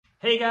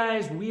Hey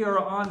guys, we are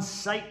on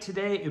site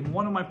today in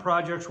one of my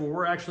projects where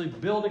we're actually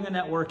building a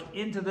network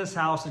into this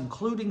house,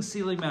 including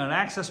ceiling mounted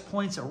access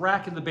points, a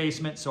rack in the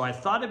basement. So I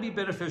thought it'd be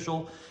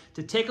beneficial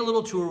to take a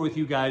little tour with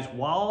you guys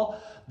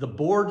while the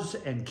boards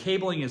and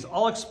cabling is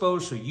all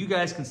exposed so you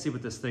guys can see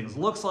what this thing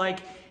looks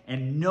like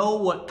and know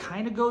what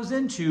kind of goes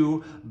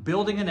into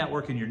building a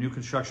network in your new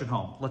construction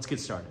home. Let's get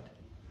started.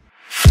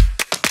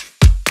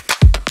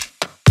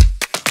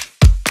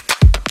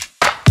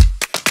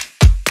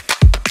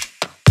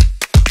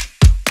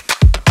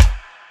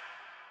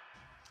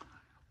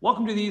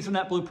 Welcome to the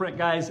Ethernet Blueprint,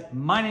 guys.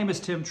 My name is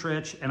Tim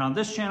Trich, and on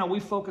this channel, we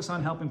focus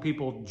on helping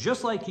people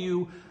just like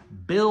you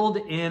build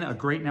in a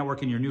great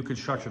network in your new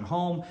construction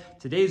home.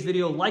 Today's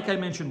video, like I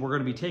mentioned, we're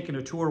going to be taking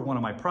a tour of one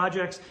of my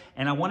projects,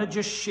 and I want to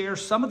just share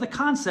some of the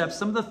concepts,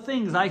 some of the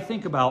things I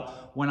think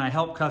about when I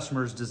help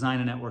customers design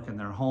a network in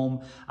their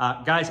home.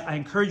 Guys, I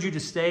encourage you to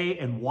stay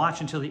and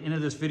watch until the end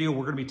of this video.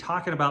 We're going to be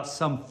talking about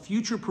some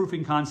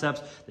future-proofing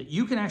concepts that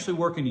you can actually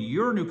work into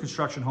your new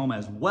construction home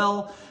as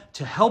well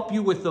to help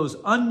you with those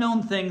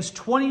unknown things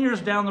 20 years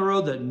down the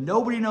road that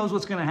nobody knows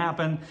what's going to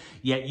happen,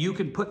 yet you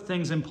can put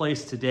things in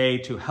place today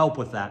to help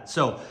with that.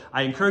 So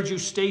I encourage you,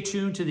 stay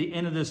tuned to the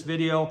end of this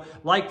video.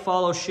 Like,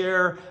 follow,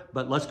 share,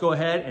 but let's go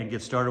ahead and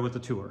get started with the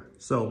tour.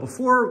 So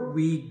before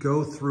we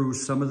go through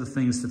some of the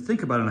things to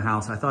think about in a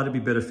house, I thought it'd be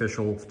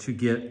beneficial to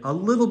get a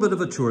little bit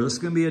of a tour. This is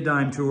going to be a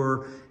dime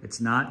tour.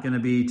 It's not going to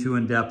be too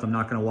in-depth. I'm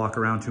not going to walk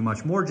around too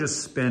much, more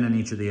just spin in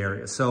each of the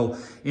areas. So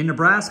in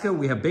Nebraska,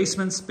 we have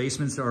basements.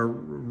 Basements are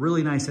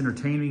really nice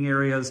entertaining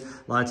areas.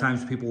 A lot of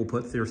times people will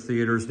put their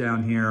theaters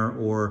down here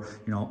or,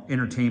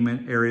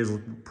 entertainment areas,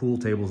 pool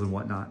tables and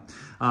whatnot.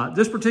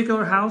 This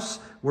particular house,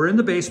 we're in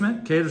the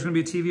basement. Okay, there's going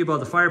to be a TV above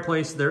the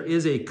fireplace. There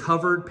is a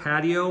covered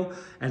patio,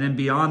 and then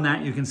beyond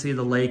that, you can see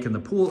the lake and the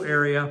pool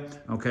area.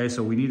 Okay,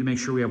 so we need to make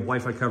sure we have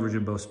Wi-Fi coverage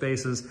in both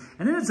spaces.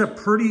 And then it's a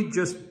pretty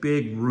just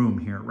big room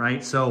here,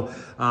 right? So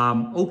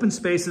open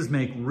spaces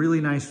make really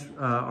nice,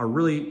 are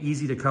really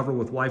easy to cover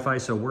with Wi-Fi.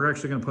 So we're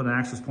actually going to put an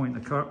access point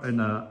in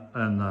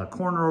the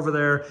corner over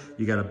there.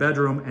 You got a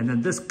bedroom, and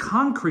then this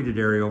concreted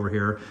area over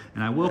here.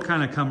 And I will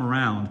kind of come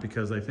around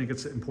because I think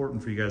it's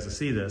important for you guys to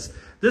see this.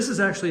 This is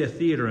actually a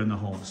theater in the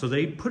home. So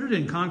they put it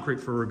in concrete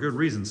for a good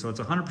reason. So it's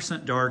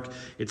 100% dark.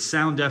 It's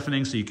sound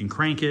deafening, so you can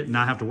crank it and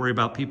not have to worry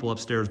about people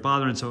upstairs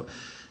bothering. So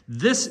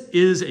this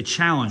is a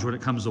challenge when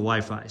it comes to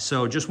Wi-Fi.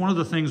 So just one of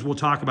the things we'll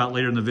talk about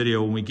later in the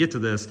video when we get to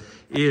this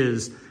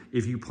is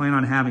if you plan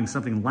on having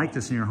something like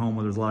this in your home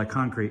where there's a lot of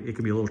concrete, it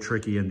can be a little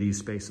tricky in these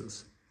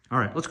spaces. All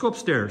right, let's go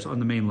upstairs on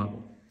the main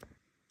level.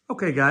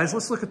 Okay, guys,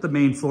 let's look at the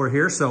main floor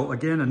here. So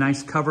again, a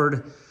nice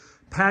covered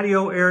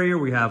patio area.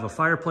 We have a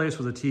fireplace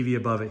with a TV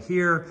above it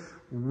here.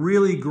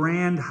 Really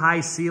grand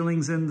high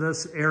ceilings in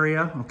this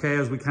area, okay,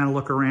 as we kind of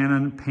look around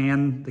and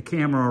pan the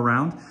camera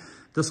around.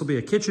 This will be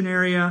a kitchen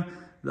area.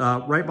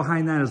 Right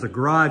behind that is a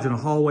garage and a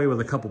hallway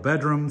with a couple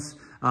bedrooms.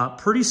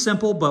 Pretty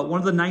simple, but one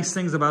of the nice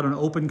things about an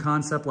open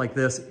concept like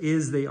this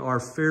is they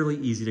are fairly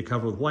easy to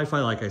cover with Wi-Fi,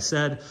 like I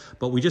said,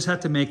 but we just have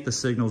to make the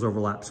signals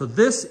overlap. So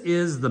this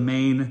is the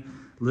main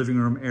living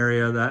room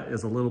area. That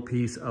is a little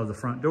piece of the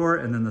front door,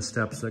 and then the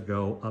steps that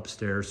go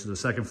upstairs to the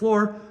second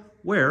floor,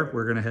 where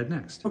we're gonna head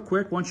next. Real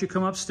quick, once you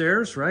come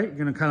upstairs, right, you're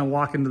gonna kind of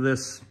walk into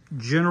this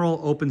general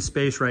open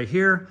space right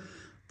here.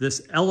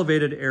 This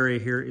elevated area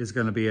here is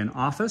gonna be an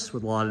office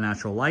with a lot of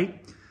natural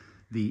light.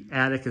 The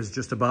attic is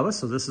just above us,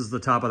 so this is the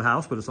top of the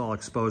house, but it's all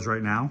exposed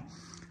right now.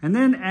 And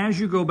then as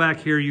you go back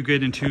here, you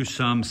get into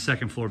some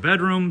second floor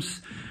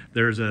bedrooms.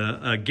 There's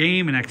a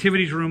game and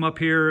activities room up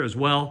here as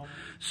well.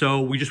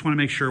 So we just wanna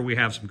make sure we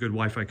have some good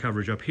Wi-Fi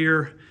coverage up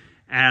here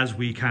as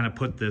we kind of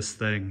put this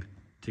thing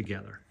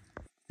together.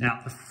 Now,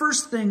 the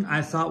first thing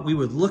I thought we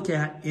would look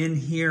at in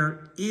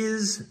here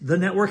is the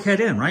network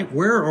head in, right?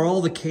 Where are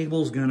all the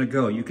cables gonna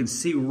go? You can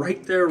see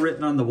right there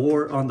written on the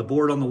board on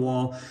the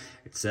wall,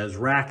 it says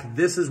rack.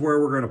 This is where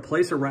we're gonna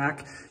place a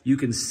rack. You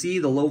can see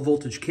the low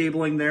voltage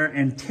cabling there,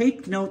 and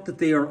take note that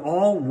they are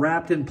all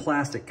wrapped in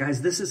plastic.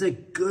 Guys, this is a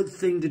good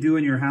thing to do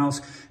in your house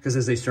because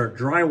as they start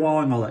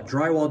drywalling, all that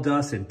drywall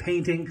dust and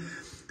painting,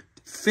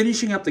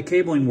 finishing up the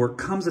cabling work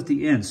comes at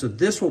the end. So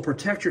this will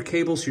protect your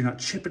cables so you're not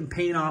chipping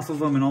paint off of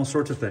them and all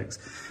sorts of things.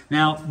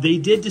 Now, they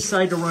did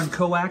decide to run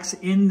coax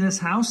in this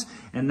house,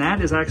 and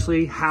that is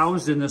actually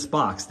housed in this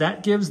box.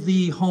 That gives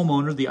the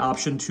homeowner the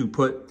option to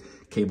put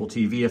cable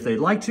TV if they'd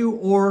like to,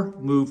 or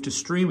move to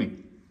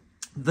streaming.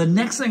 The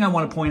next thing I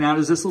want to point out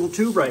is this little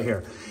tube right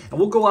here. And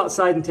we'll go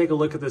outside and take a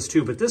look at this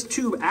tube. But this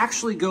tube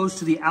actually goes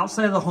to the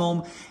outside of the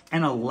home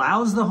and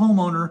allows the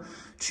homeowner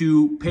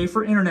to pay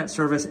for internet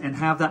service and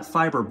have that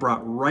fiber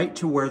brought right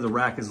to where the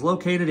rack is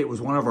located. It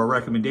was one of our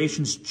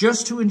recommendations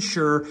just to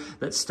ensure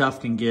that stuff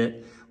can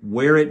get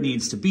where it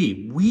needs to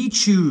be. We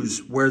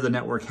choose where the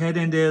network head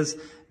end is,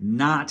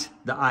 not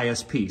the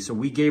ISP. So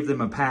we gave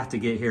them a path to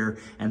get here,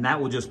 and that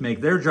will just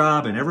make their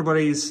job and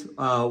everybody's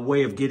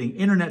way of getting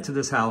internet to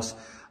this house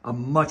a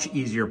much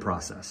easier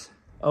process.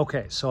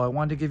 Okay, so I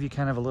wanted to give you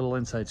kind of a little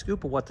inside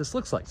scoop of what this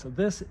looks like. So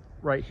this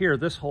right here,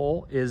 this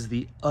hole is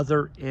the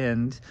other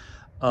end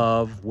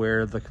of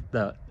where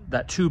the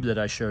that tube that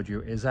I showed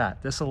you is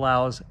at. This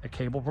allows a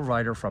cable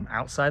provider from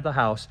outside the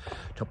house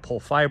to pull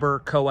fiber,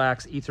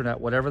 coax, Ethernet,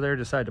 whatever they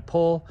decide to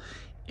pull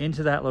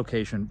into that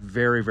location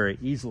very, very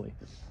easily.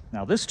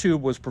 Now this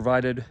tube was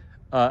provided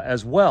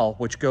as well,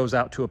 which goes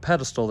out to a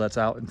pedestal that's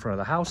out in front of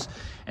the house.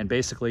 And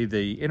basically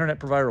the internet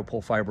provider will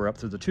pull fiber up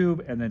through the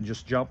tube and then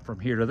just jump from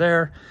here to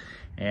there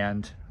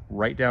and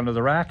right down to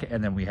the rack.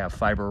 And then we have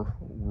fiber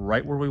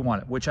right where we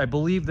want it, which I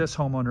believe this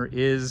homeowner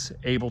is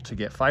able to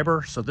get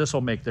fiber. So this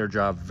will make their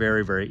job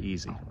very, very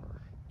easy.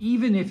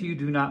 Even if you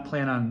do not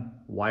plan on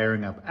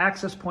wiring up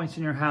access points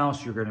in your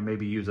house, you're going to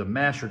maybe use a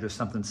mesh or just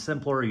something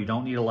simpler. You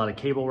don't need a lot of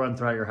cable run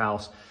throughout your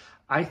house.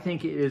 I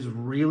think it is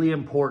really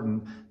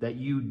important that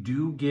you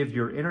do give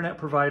your internet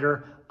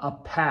provider a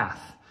path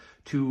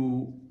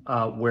to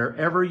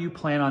wherever you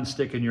plan on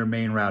sticking your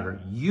main router.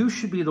 You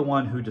should be the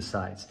one who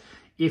decides.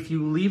 If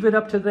you leave it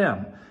up to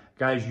them,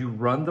 guys, you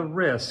run the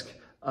risk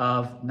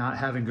of not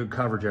having good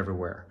coverage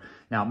everywhere.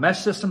 Now, mesh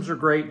systems are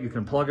great. You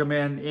can plug them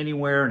in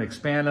anywhere and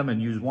expand them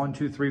and use 1,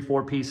 2, 3,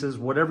 4 pieces,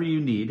 whatever you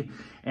need.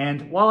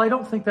 And while I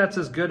don't think that's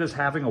as good as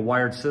having a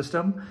wired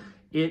system,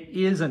 it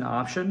is an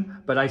option,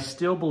 but I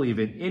still believe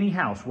in any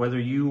house, whether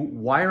you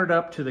wire it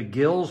up to the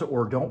gills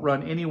or don't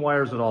run any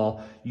wires at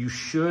all, you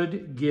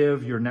should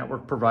give your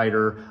network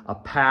provider a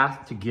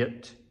path to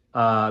get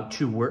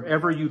to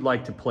wherever you'd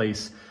like to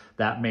place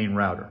that main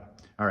router.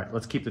 All right,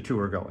 let's keep the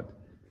tour going.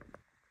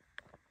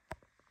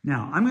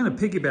 Now, I'm going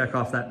to piggyback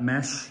off that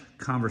mesh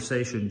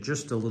conversation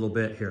just a little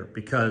bit here,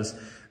 because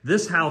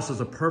this house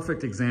is a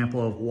perfect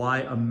example of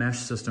why a mesh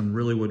system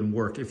really wouldn't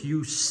work. If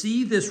you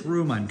see this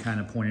room I'm kind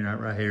of pointing out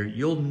right here,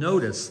 you'll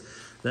notice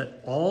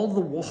that all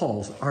the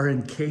walls are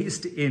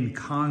encased in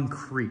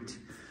concrete.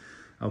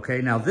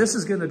 Okay, now this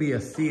is going to be a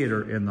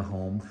theater in the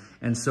home,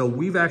 and so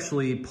we've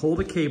actually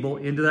pulled a cable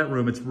into that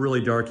room. It's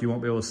really dark, you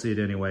won't be able to see it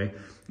anyway,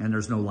 and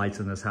there's no lights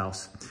in this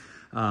house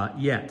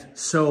yet.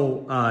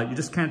 So you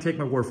just can't take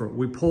my word for it.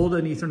 We pulled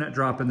an Ethernet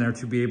drop in there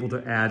to be able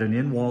to add an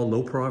in-wall,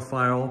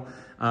 low-profile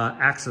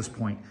access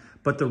point.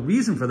 But the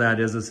reason for that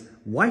is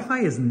Wi-Fi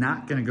is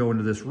not going to go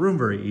into this room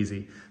very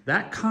easy.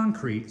 That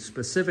concrete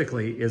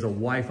specifically is a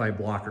Wi-Fi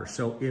blocker.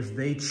 So if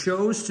they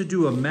chose to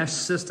do a mesh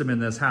system in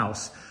this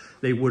house,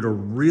 they would have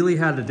really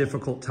had a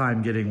difficult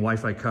time getting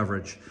Wi-Fi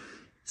coverage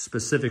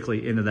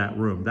specifically into that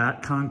room.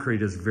 That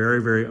concrete is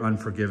very, very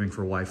unforgiving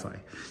for Wi-Fi.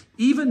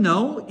 Even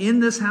though in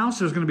this house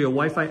there's going to be a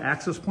Wi-Fi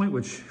access point,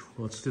 which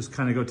let's just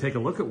kind of go take a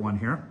look at one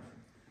here.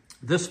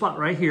 This spot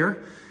right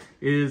here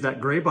is that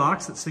gray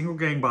box, that single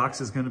gang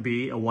box is going to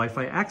be a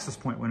Wi-Fi access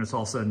point when it's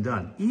all said and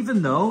done.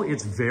 Even though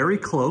it's very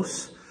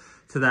close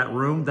to that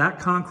room, that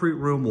concrete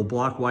room will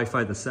block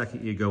Wi-Fi the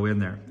second you go in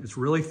there. It's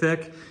really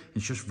thick.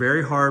 It's just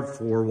very hard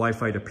for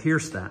Wi-Fi to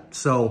pierce that.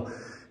 So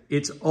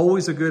it's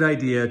always a good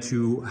idea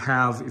to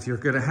have, if you're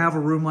going to have a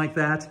room like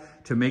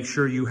that, to make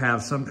sure you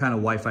have some kind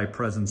of Wi-Fi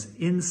presence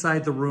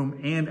inside the room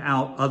and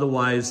out.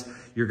 Otherwise,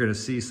 you're going to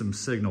see some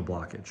signal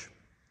blockage.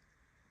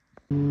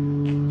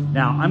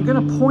 Now, I'm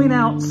going to point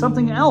out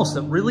something else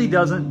that really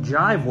doesn't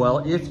jive well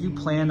if you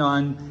plan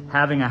on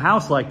having a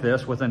house like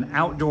this with an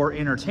outdoor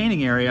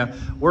entertaining area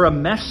where a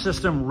mesh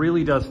system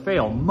really does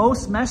fail.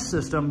 Most mesh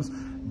systems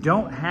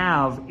don't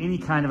have any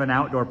kind of an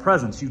outdoor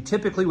presence. You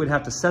typically would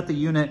have to set the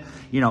unit,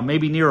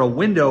 maybe near a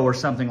window or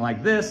something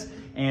like this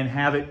and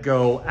have it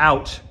go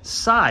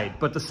outside.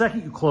 But the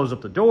second you close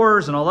up the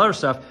doors and all that other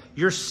stuff,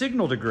 your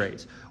signal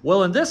degrades.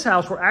 Well, in this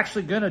house, we're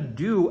actually gonna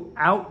do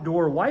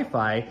outdoor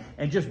Wi-Fi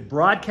and just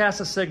broadcast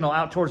a signal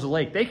out towards the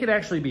lake. They could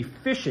actually be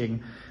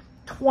fishing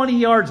 20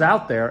 yards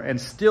out there and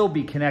still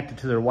be connected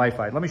to their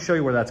Wi-Fi. Let me show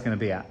you where that's gonna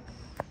be at.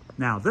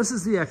 Now, this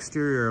is the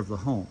exterior of the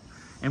home.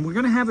 And we're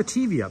gonna have a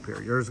TV up here.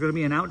 There's gonna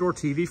be an outdoor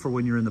TV for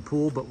when you're in the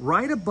pool, but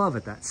right above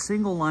it, that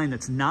single line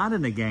that's not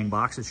in the gang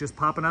box, it's just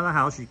popping out of the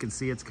house. You can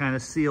see it's kind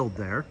of sealed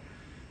there,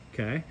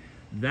 okay?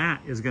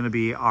 That is gonna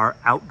be our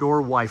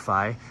outdoor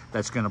Wi-Fi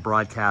that's gonna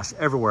broadcast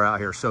everywhere out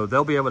here. So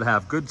they'll be able to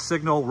have good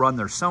signal, run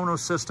their Sonos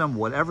system,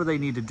 whatever they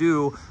need to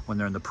do when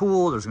they're in the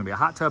pool. There's gonna be a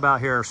hot tub out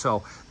here,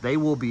 so they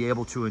will be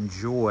able to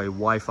enjoy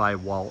Wi-Fi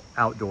while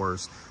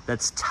outdoors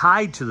that's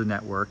tied to the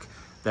network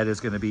that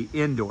is going to be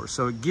indoors.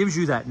 So it gives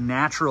you that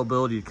natural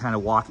ability to kind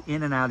of walk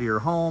in and out of your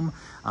home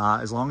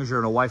as long as you're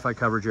in a Wi-Fi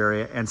coverage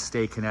area and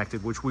stay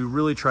connected, which we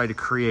really try to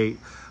create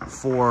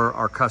for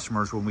our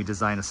customers when we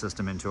design a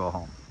system into a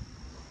home.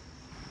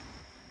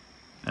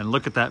 And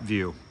look at that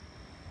view.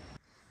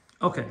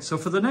 Okay, so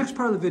for the next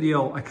part of the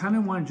video, I kind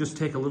of want to just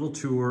take a little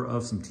tour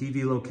of some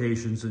TV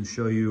locations and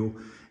show you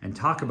and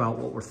talk about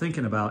what we're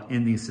thinking about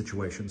in these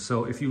situations.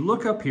 So if you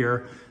look up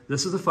here,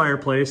 this is the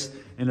fireplace,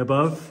 and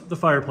above the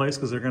fireplace,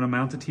 because they're going to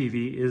mount the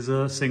TV, is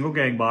a single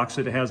gang box.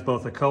 It has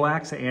both a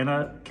coax and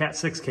a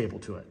Cat6 cable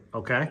to it,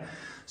 okay?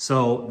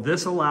 So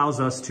this allows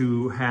us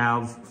to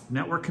have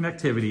network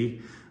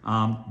connectivity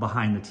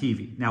behind the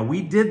TV. Now,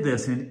 we did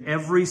this in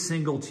every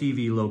single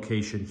TV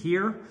location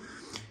here.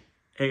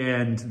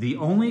 And the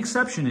only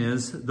exception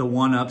is the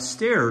one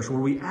upstairs where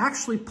we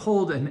actually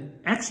pulled an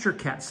extra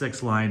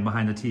Cat6 line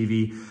behind the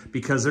TV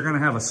because they're gonna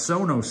have a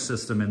Sonos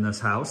system in this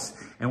house.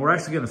 And we're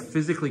actually gonna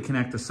physically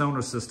connect the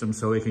Sonos system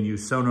so we can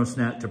use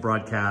SonosNet to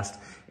broadcast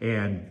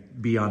and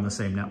be on the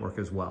same network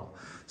as well.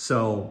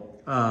 So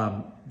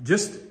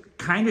just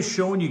kind of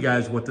showing you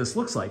guys what this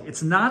looks like.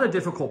 It's not a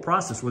difficult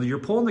process, whether you're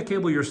pulling the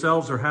cable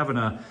yourselves or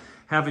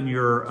having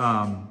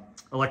your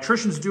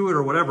electricians do it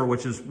or whatever,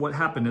 which is what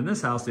happened in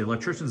this house. The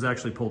electricians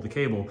actually pulled the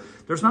cable.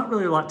 There's not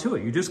really a lot to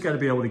it. You just got to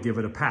be able to give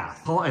it a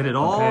path. And it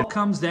all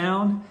comes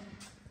down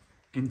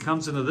and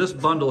comes into this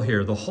bundle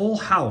here. The whole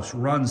house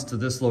runs to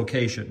this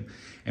location.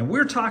 And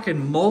we're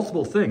talking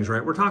multiple things,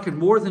 right? We're talking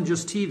more than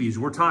just TVs.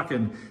 We're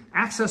talking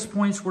access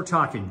points. We're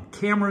talking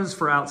cameras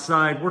for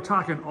outside. We're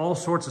talking all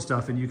sorts of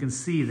stuff. And you can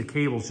see the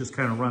cables just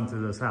kind of run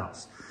through this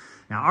house.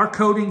 Now, our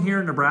coding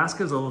here in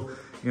Nebraska is a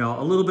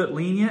little bit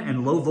lenient,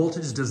 and low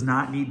voltage does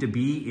not need to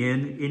be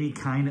in any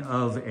kind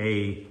of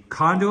a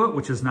conduit,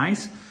 which is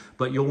nice,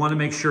 but you'll want to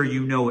make sure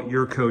you know what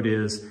your code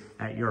is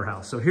at your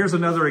house. So here's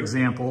another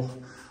example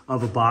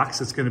of a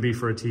box. It's going to be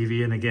for a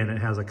TV, and again,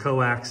 it has a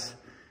coax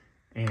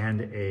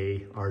and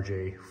a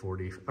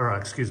RJ40, or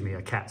excuse me,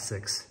 a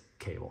Cat6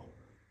 cable.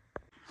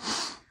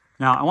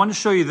 Now, I want to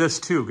show you this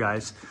too,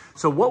 guys.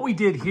 So what we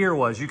did here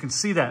was, you can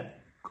see that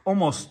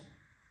almost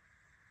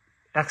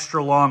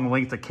extra long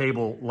length of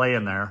cable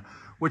laying there,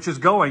 which is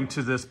going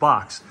to this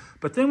box.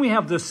 But then we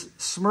have this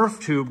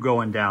Smurf tube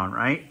going down,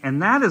 right?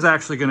 And that is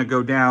actually gonna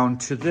go down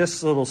to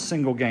this little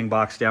single gang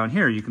box down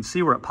here. You can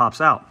see where it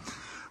pops out.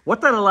 What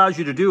that allows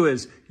you to do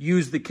is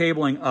use the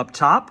cabling up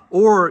top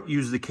or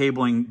use the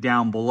cabling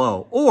down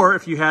below. Or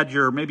if you had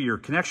maybe your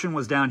connection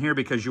was down here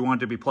because you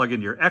wanted to be plugged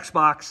into your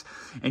Xbox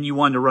and you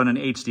wanted to run an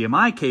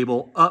HDMI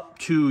cable up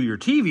to your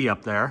TV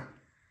up there,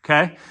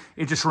 okay?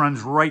 It just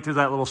runs right through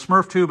that little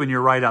Smurf tube and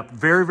you're right up.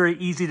 Very, very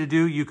easy to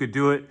do. You could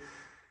do it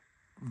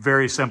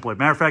very simply.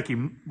 Matter of fact,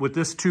 with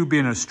this tube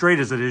being as straight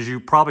as it is, you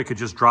probably could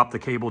just drop the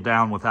cable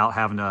down without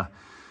having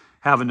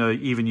to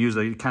even use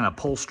a kind of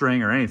pull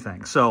string or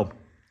anything. So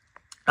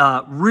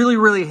really,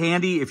 really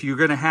handy if you're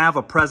going to have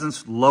a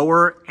presence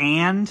lower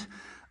and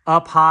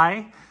up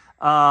high,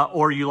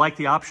 or you like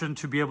the option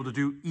to be able to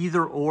do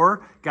either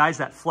or. Guys,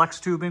 that flex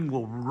tubing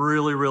will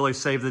really, really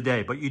save the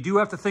day. But you do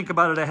have to think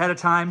about it ahead of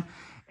time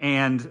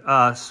and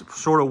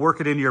sort of work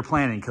it into your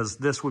planning, because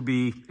this would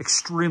be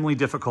extremely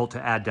difficult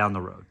to add down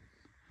the road.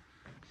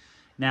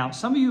 Now,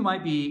 some of you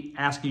might be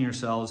asking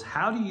yourselves,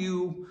 how do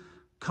you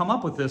come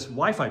up with this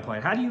Wi-Fi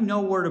plan? How do you know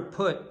where to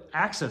put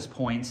access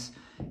points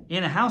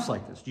in a house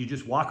like this? Do you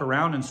just walk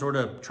around and sort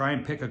of try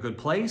and pick a good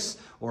place,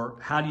 or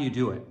how do you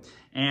do it?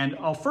 And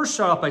I'll first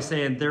start off by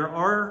saying there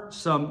are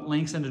some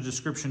links in the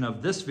description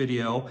of this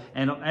video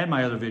and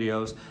my other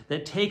videos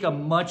that take a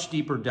much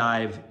deeper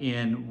dive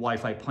in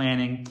Wi-Fi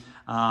planning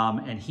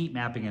and heat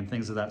mapping and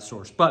things of that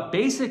sort. But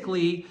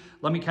basically,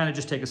 let me kind of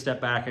just take a step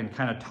back and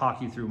kind of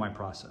talk you through my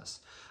process.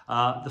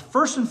 The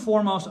first and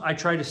foremost, I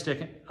try to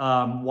stick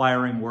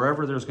wiring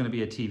wherever there's going to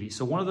be a TV.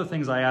 So one of the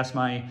things I ask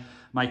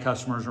my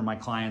customers or my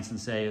clients and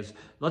say is,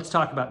 let's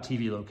talk about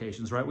TV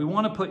locations, right? We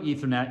want to put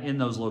Ethernet in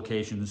those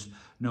locations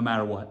no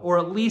matter what, or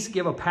at least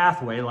give a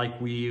pathway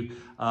like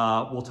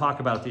we'll talk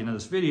about at the end of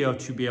this video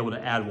to be able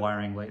to add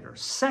wiring later.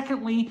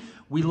 Secondly,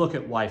 we look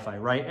at Wi-Fi,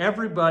 right?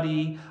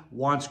 Everybody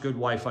wants good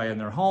Wi-Fi in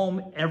their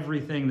home.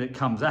 Everything that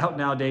comes out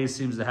nowadays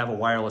seems to have a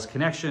wireless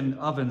connection.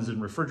 Ovens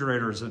and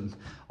refrigerators and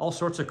all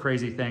sorts of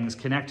crazy things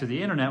connect to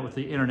the internet with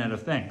the Internet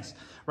of Things,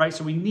 right?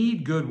 So we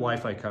need good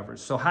Wi-Fi coverage.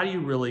 So how do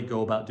you really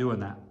go about doing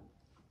that?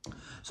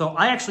 So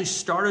I actually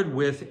started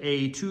with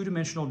a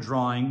two-dimensional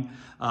drawing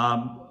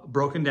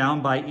broken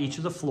down by each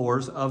of the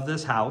floors of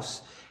this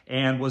house,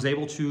 and was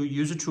able to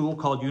use a tool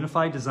called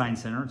Unified Design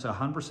Center. It's a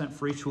 100%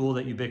 free tool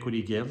that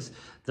Ubiquiti gives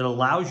that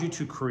allows you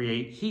to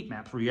create heat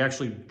maps where you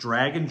actually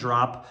drag and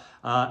drop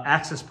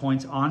access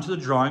points onto the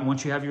drawing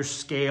once you have your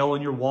scale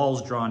and your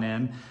walls drawn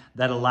in,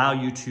 that allow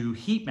you to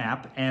heat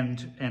map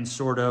and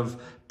sort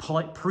of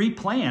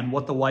pre-plan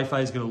what the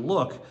Wi-Fi is going to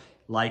look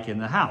like in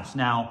the house.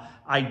 Now,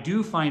 I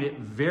do find it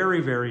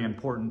very, very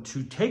important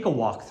to take a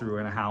walkthrough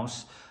in a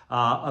house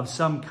of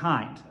some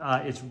kind.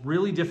 It's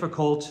really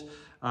difficult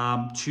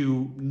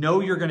to know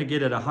you're going to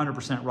get it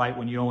 100% right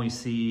when you only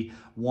see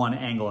one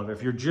angle of it.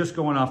 If you're just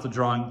going off the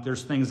drawing,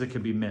 there's things that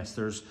could be missed.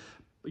 There's,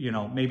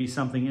 maybe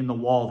something in the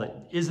wall that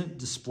isn't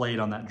displayed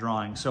on that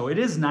drawing. So it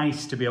is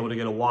nice to be able to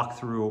get a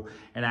walkthrough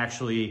and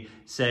actually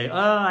say,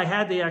 I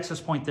had the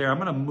access point there. I'm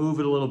going to move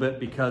it a little bit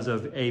because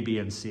of A, B,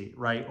 and C,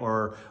 right?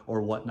 Or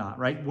whatnot,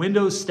 right?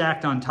 Windows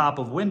stacked on top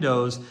of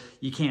windows,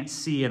 you can't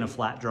see in a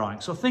flat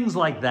drawing. So things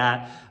like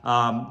that,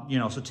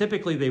 so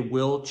typically they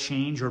will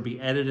change or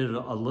be edited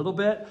a little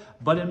bit,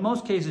 but in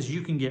most cases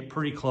you can get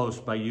pretty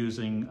close by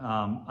using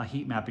a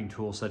heat mapping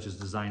tool such as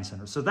Design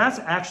Center. So that's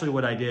actually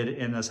what I did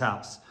in this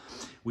house.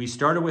 We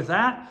started with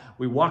that.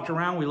 We walked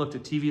around, we looked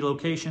at TV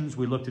locations,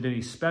 we looked at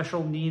any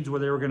special needs where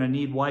they were gonna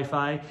need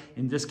Wi-Fi.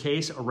 In this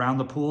case, around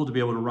the pool to be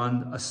able to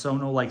run a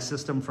Sono-like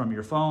system from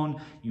your phone.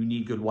 You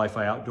need good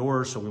Wi-Fi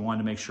outdoors, so we wanted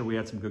to make sure we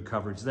had some good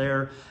coverage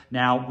there.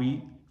 Now,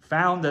 we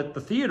found that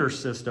the theater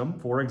system,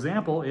 for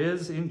example,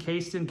 is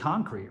encased in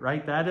concrete,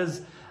 right? That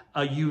is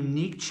a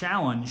unique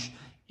challenge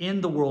in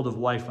the world of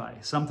Wi-Fi,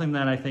 something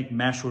that I think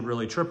mesh would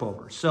really trip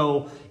over.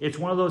 So it's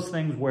one of those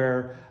things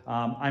where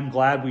I'm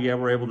glad we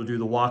were able to do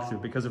the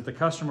walkthrough, because if the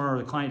customer or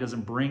the client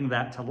doesn't bring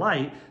that to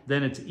light,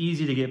 then it's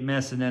easy to get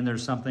missed, and then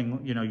there's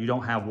something, you know, you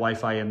don't have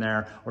Wi-Fi in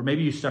there, or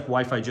maybe you stuck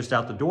Wi-Fi just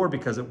out the door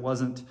because it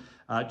wasn't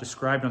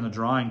described on the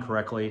drawing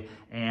correctly,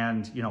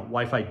 and you know,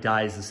 Wi-Fi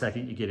dies the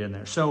second you get in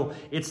there. So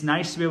it's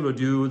nice to be able to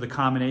do the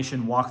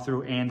combination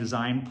walkthrough and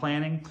design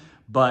planning,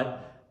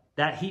 but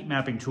that heat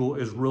mapping tool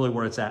is really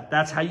where it's at.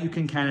 That's how you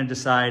can kind of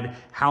decide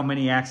how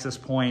many access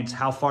points,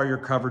 how far your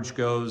coverage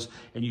goes,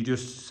 and you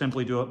just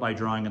simply do it by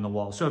drawing in the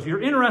wall. So if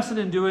you're interested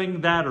in doing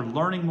that or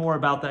learning more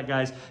about that,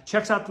 guys,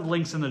 check out the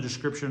links in the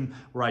description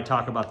where I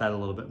talk about that in a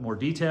little bit more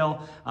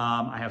detail.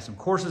 I have some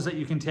courses that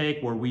you can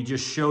take where we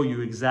just show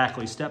you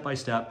exactly step by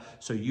step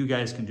so you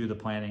guys can do the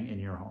planning in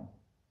your home.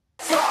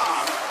 5,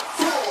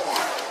 4,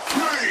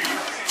 3,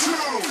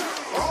 2,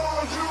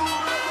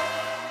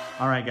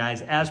 all right,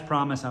 guys, as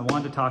promised, I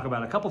wanted to talk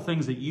about a couple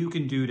things that you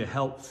can do to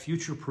help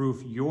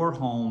future-proof your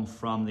home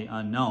from the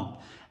unknown.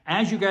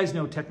 As you guys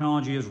know,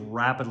 technology is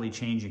rapidly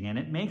changing, and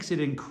it makes it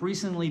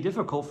increasingly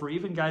difficult for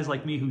even guys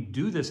like me who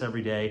do this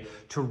every day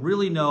to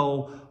really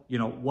know, you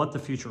know, what the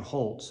future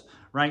holds,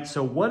 right?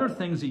 So what are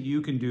things that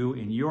you can do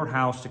in your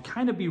house to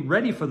kind of be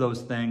ready for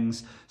those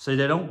things so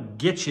they don't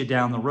get you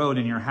down the road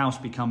and your house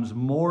becomes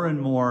more and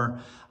more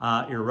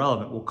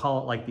irrelevant? We'll call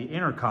it like the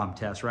intercom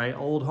test, right?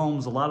 Old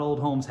homes, a lot of old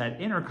homes had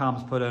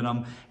intercoms put in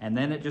them, and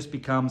then it just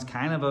becomes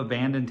kind of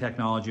abandoned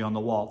technology on the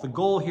wall. The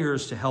goal here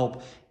is to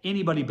help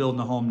anybody building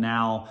a home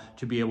now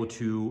to be able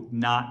to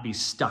not be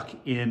stuck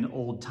in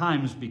old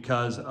times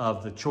because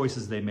of the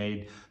choices they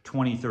made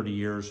 20, 30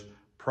 years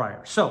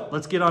prior. So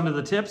let's get on to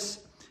the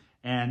tips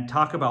and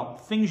talk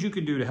about things you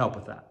can do to help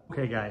with that.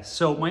 Okay, guys,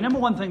 so my number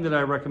one thing that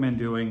I recommend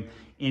doing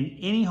in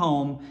any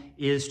home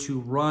is to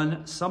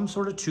run some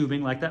sort of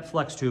tubing, like that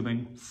flex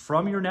tubing,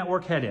 from your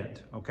network head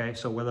end, okay?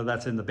 So whether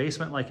that's in the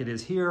basement like it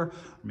is here, or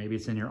maybe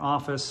it's in your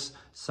office,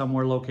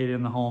 somewhere located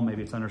in the home,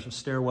 maybe it's under some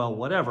stairwell,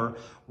 whatever,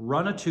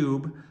 run a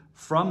tube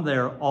from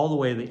there all the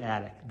way to the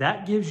attic.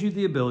 That gives you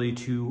the ability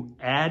to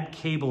add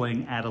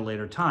cabling at a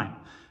later time.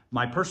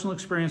 My personal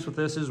experience with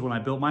this is when I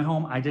built my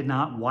home, I did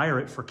not wire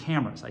it for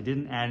cameras. I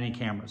didn't add any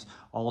cameras.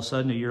 All of a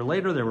sudden, a year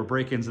later, there were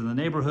break-ins in the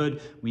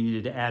neighborhood. We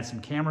needed to add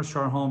some cameras to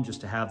our home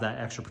just to have that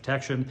extra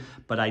protection.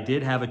 But I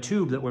did have a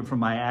tube that went from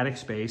my attic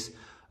space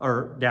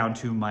or down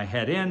to my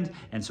head end,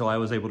 and so I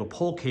was able to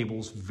pull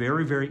cables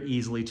very, very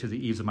easily to the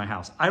eaves of my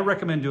house. I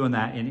recommend doing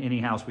that in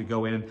any house we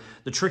go in.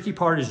 The tricky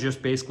part is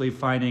just basically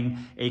finding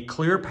a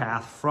clear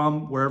path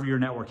from wherever your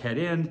network head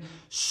end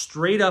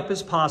straight up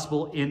as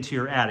possible into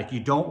your attic. You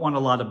don't want a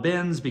lot of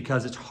bends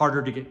because it's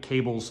harder to get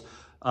cables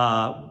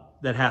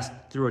that has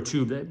through a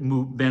tube that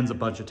bends a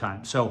bunch of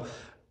times. So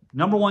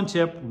number one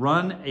tip,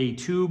 run a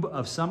tube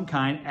of some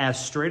kind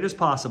as straight as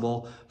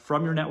possible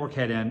from your network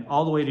head end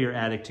all the way to your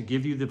attic to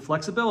give you the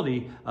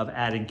flexibility of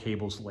adding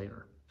cables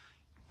later.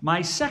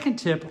 My second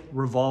tip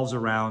revolves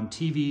around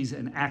TVs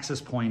and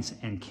access points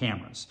and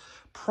cameras.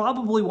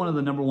 Probably one of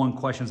the number one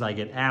questions I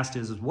get asked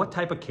is what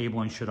type of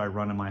cabling should I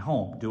run in my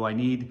home? Do I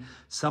need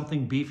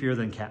something beefier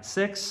than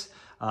Cat6?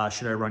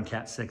 Should I run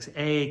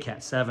Cat6A,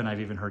 Cat7?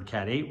 I've even heard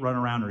Cat8 run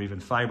around, or even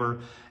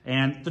fiber.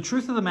 And the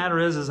truth of the matter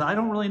is I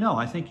don't really know.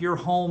 I think your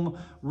home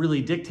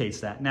really dictates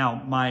that.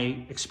 Now,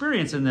 my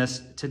experience in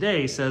this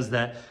today says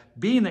that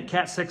being that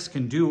Cat6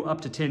 can do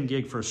up to 10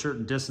 gig for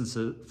certain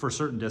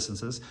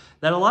distances,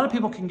 that a lot of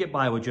people can get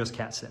by with just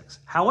Cat6.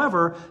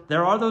 However,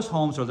 there are those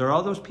homes or there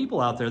are those people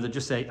out there that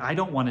just say, I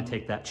don't want to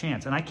take that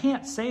chance. And I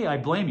can't say I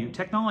blame you.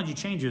 Technology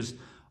changes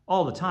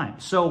all the time.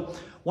 So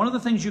one of the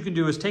things you can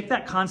do is take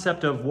that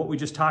concept of what we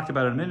just talked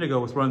about a minute ago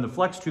with running the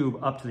flex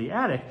tube up to the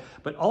attic,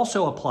 but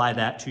also apply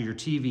that to your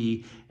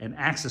TV and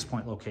access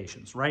point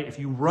locations, right? If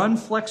you run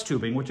flex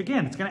tubing, which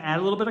again, it's going to add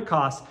a little bit of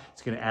cost,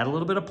 it's going to add a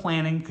little bit of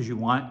planning because you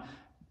want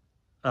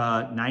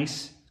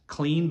nice,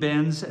 clean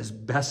bends as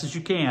best as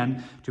you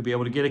can to be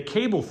able to get a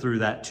cable through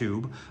that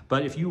tube.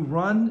 But if you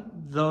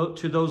run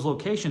to those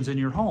locations in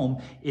your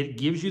home, it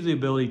gives you the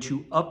ability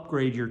to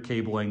upgrade your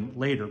cabling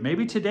later.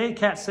 Maybe today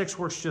Cat6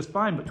 works just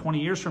fine, but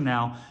 20 years from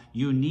now,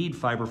 you need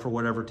fiber for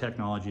whatever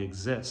technology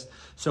exists.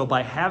 So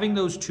by having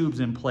those tubes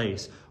in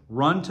place,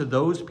 run to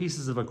those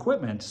pieces of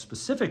equipment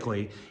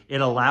specifically,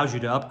 it allows you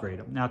to upgrade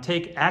them. Now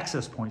take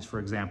access points, for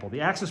example. The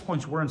access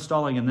points we're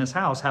installing in this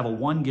house have a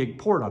 1 gig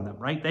port on them,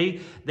 right?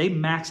 They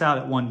max out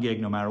at 1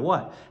 gig no matter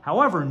what.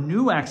 However,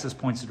 new access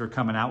points that are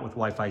coming out with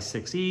Wi-Fi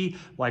 6E,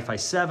 Wi-Fi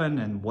 7,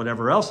 and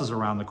whatever else is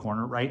around the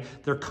corner, right?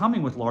 They're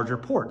coming with larger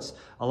ports.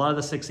 A lot of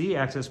the 6E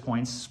access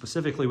points,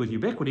 specifically with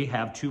Ubiquiti,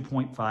 have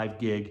 2.5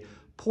 gig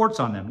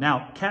ports on them.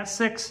 Now,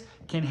 Cat6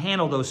 can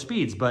handle those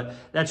speeds, but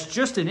that's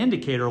just an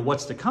indicator of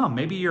what's to come.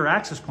 Maybe your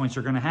access points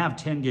are gonna have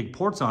 10 gig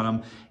ports on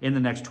them in the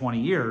next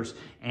 20 years,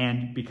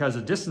 and because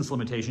of distance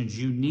limitations,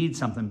 you need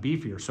something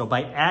beefier. So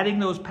by adding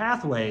those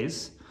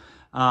pathways,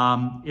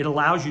 it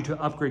allows you to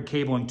upgrade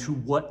cabling to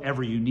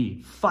whatever you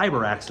need.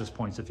 Fiber access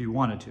points if you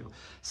wanted to.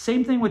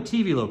 Same thing with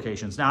TV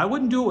locations. Now, I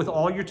wouldn't do it with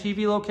all your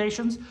TV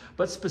locations,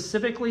 but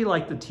specifically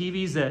like the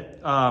TVs that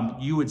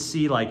you would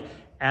see, like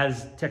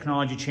as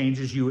technology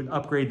changes, you would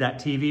upgrade that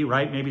TV,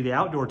 right? Maybe the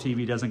outdoor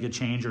TV doesn't get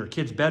changed, or a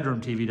kid's bedroom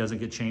TV doesn't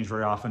get changed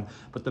very often,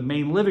 but the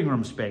main living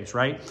room space,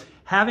 right?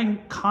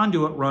 Having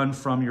conduit run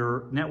from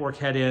your network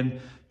head-in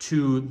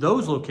to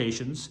those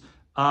locations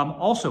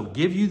also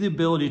give you the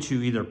ability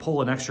to either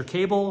pull an extra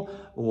cable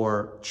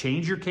or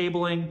change your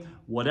cabling,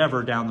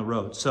 whatever down the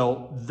road.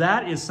 So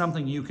that is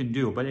something you can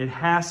do, but it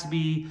has to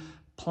be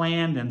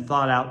planned and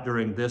thought out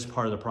during this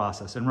part of the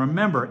process. And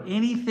remember,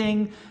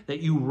 anything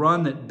that you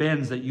run that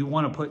bends that you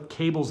want to put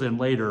cables in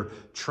later,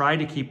 try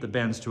to keep the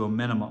bends to a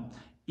minimum.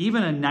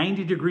 Even a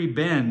 90-degree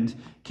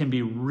bend can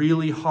be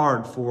really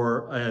hard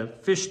for a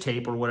fish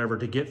tape or whatever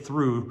to get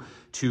through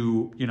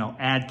to,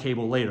 add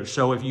cable later.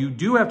 So if you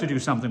do have to do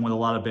something with a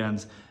lot of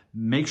bends,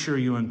 make sure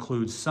you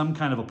include some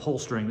kind of a pull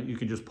string that you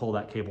can just pull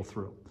that cable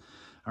through.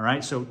 All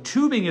right, so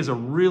tubing is a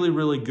really,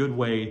 really good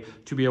way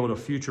to be able to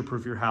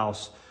future-proof your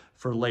house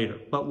for later.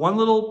 But one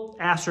little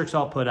asterisk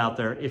I'll put out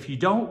there, if you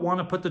don't want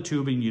to put the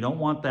tubing, you don't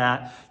want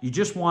that, you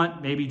just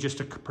want maybe just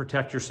to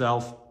protect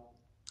yourself,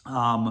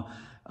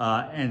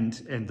 and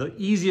the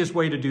easiest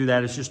way to do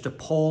that is just to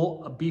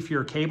pull a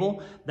beefier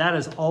cable. That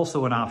is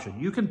also an option.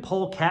 You can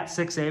pull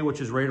Cat6A, which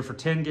is rated for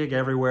 10 gig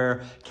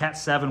everywhere,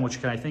 Cat7,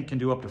 which I think can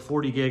do up to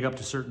 40 gig up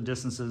to certain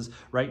distances,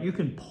 right? You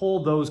can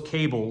pull those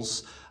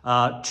cables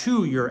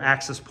to your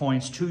access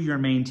points, to your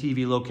main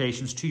TV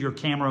locations, to your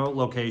camera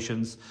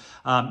locations.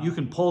 You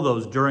can pull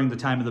those during the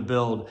time of the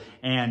build,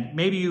 and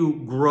maybe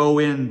you grow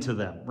into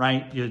them,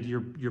 right?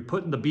 You're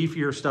putting the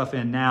beefier stuff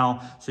in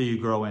now, so you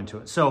grow into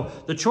it. So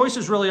the choice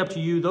is really up to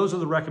you. Those are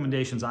the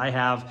recommendations I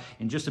have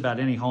in just about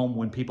any home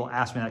when people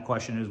ask me that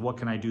question is, what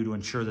can I do to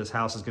ensure this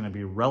house is gonna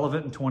be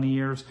relevant in 20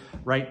 years,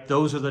 right?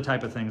 Those are the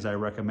type of things I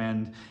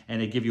recommend,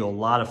 and they give you a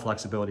lot of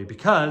flexibility,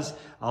 because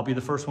I'll be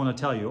the first one to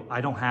tell you,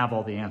 I don't have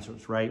all the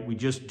answers, right? We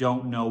just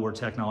don't know where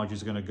technology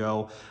is gonna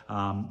go.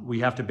 We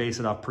have to base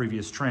it off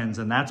previous trends,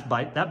 and that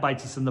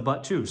bites us in the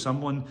butt too.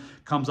 Someone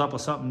comes up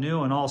with something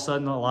new, and all of a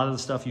sudden a lot of the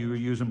stuff you were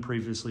using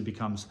previously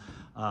becomes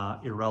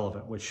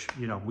irrelevant, which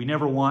we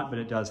never want, but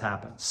it does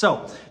happen.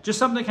 So just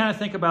something to kind of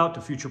think about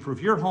to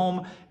future-proof your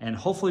home and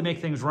hopefully make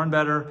things run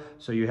better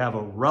so you have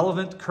a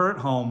relevant current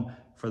home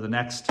for the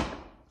next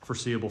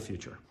foreseeable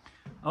future.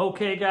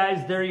 Okay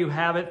guys, there you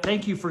have it.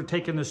 Thank you for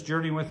taking this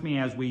journey with me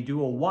as we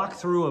do a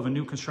walkthrough of a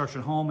new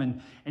construction home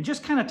and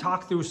just kind of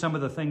talk through some of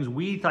the things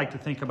we like to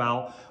think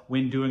about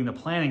when doing the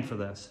planning for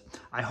this.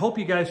 I hope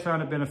you guys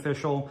found it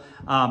beneficial.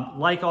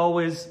 Like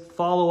always,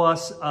 follow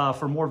us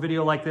for more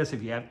video like this.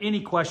 If you have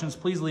any questions,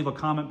 please leave a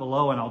comment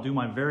below and I'll do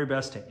my very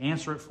best to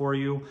answer it for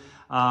you.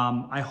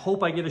 I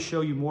hope I get to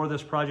show you more of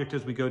this project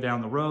as we go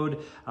down the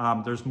road.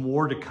 There's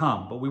more to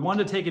come, but we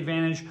wanted to take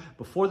advantage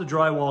before the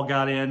drywall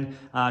got in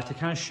to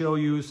kind of show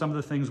you some of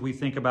the things we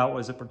think about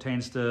as it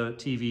pertains to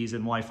TVs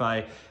and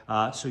Wi-Fi,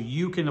 so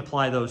you can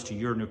apply those to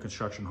your new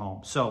construction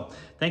home. So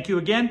thank you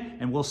again,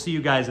 and we'll see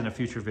you guys in a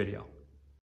future video.